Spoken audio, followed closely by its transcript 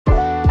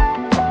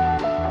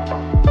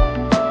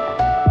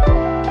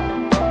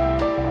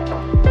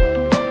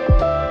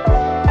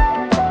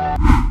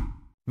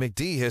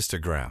MACD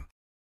histogram.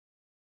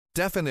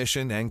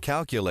 Definition and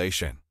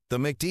calculation. The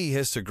MACD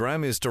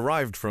histogram is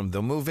derived from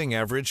the Moving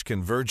Average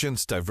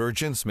Convergence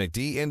Divergence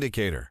MACD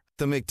indicator.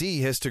 The MACD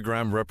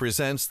histogram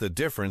represents the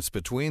difference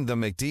between the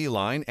MACD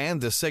line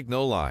and the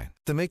signal line.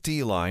 The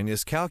MACD line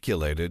is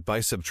calculated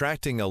by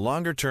subtracting a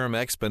longer-term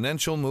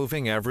exponential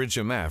moving average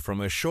EMA from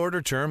a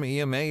shorter-term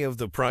EMA of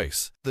the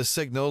price. The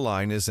signal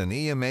line is an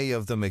EMA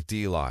of the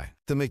MACD line.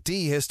 The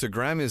MACD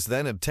histogram is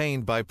then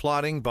obtained by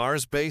plotting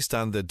bars based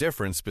on the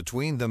difference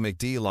between the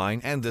MACD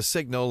line and the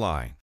signal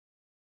line.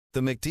 The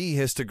MACD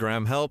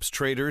histogram helps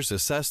traders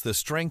assess the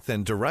strength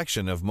and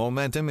direction of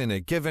momentum in a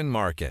given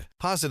market.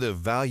 Positive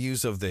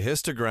values of the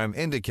histogram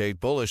indicate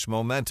bullish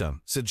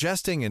momentum,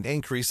 suggesting an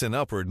increase in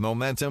upward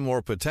momentum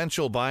or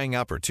potential buying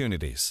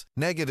opportunities.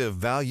 Negative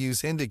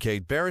values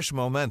indicate bearish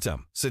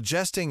momentum,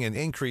 suggesting an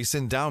increase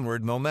in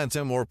downward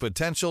momentum or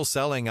potential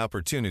selling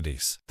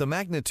opportunities. The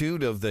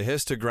magnitude of the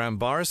histogram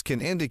bars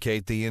can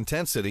indicate the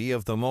intensity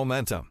of the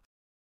momentum.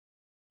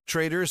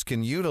 Traders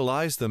can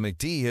utilize the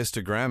MACD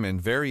histogram in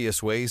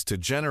various ways to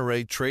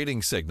generate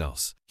trading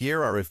signals.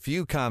 Here are a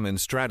few common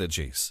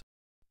strategies.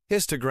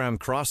 Histogram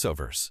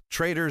crossovers.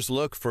 Traders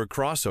look for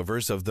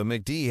crossovers of the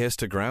MACD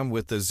histogram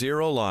with the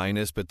zero line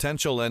as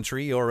potential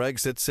entry or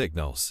exit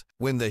signals.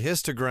 When the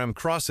histogram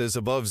crosses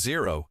above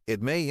zero,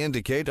 it may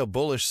indicate a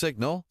bullish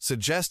signal,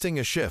 suggesting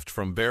a shift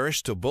from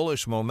bearish to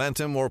bullish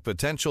momentum or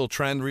potential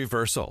trend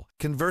reversal.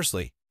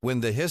 Conversely,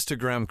 when the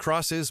histogram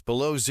crosses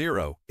below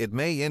zero, it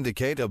may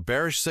indicate a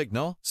bearish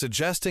signal,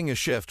 suggesting a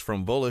shift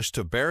from bullish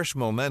to bearish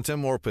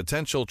momentum or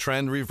potential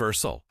trend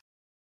reversal.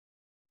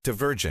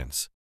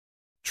 Divergence.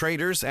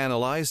 Traders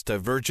analyze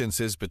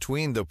divergences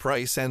between the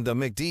price and the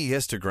MACD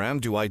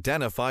histogram to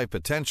identify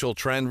potential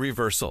trend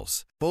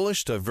reversals.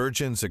 Bullish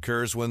divergence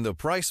occurs when the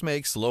price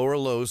makes lower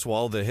lows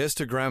while the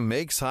histogram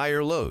makes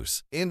higher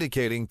lows,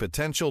 indicating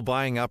potential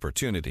buying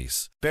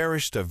opportunities.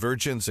 Bearish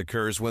divergence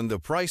occurs when the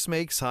price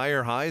makes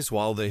higher highs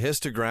while the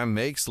histogram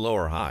makes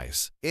lower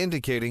highs,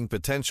 indicating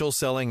potential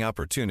selling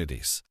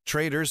opportunities.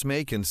 Traders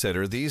may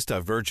consider these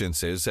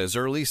divergences as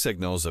early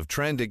signals of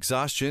trend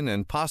exhaustion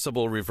and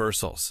possible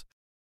reversals.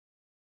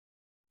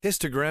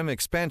 Histogram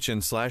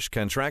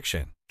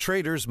expansion/contraction.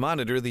 Traders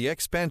monitor the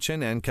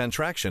expansion and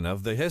contraction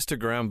of the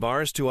histogram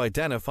bars to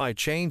identify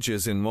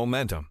changes in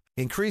momentum.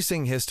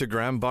 Increasing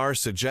histogram bars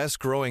suggest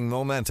growing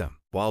momentum,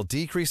 while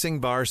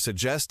decreasing bars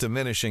suggest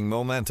diminishing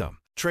momentum.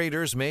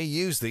 Traders may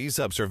use these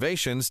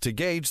observations to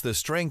gauge the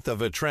strength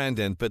of a trend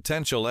and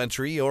potential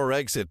entry or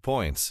exit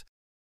points.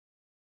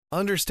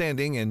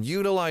 Understanding and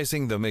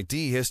utilizing the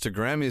MACD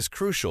histogram is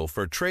crucial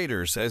for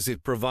traders as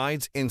it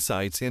provides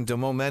insights into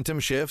momentum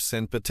shifts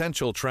and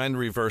potential trend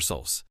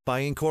reversals. By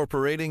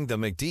incorporating the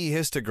MACD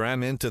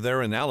histogram into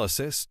their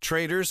analysis,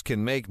 traders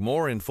can make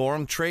more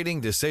informed trading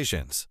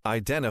decisions,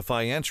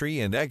 identify entry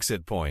and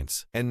exit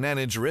points, and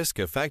manage risk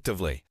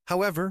effectively.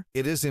 However,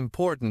 it is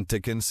important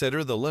to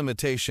consider the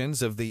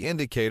limitations of the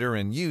indicator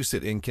and use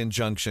it in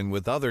conjunction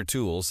with other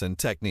tools and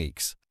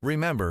techniques.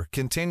 Remember,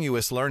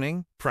 continuous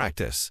learning,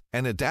 practice,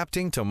 and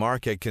adapting to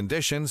market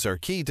conditions are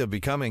key to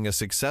becoming a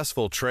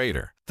successful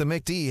trader. The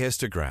MACD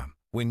histogram,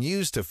 when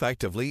used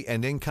effectively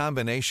and in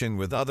combination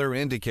with other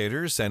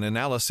indicators and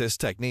analysis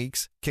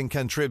techniques, can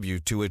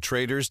contribute to a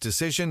trader's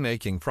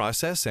decision-making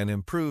process and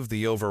improve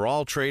the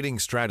overall trading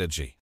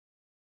strategy.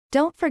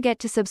 Don't forget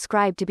to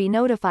subscribe to be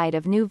notified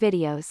of new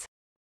videos.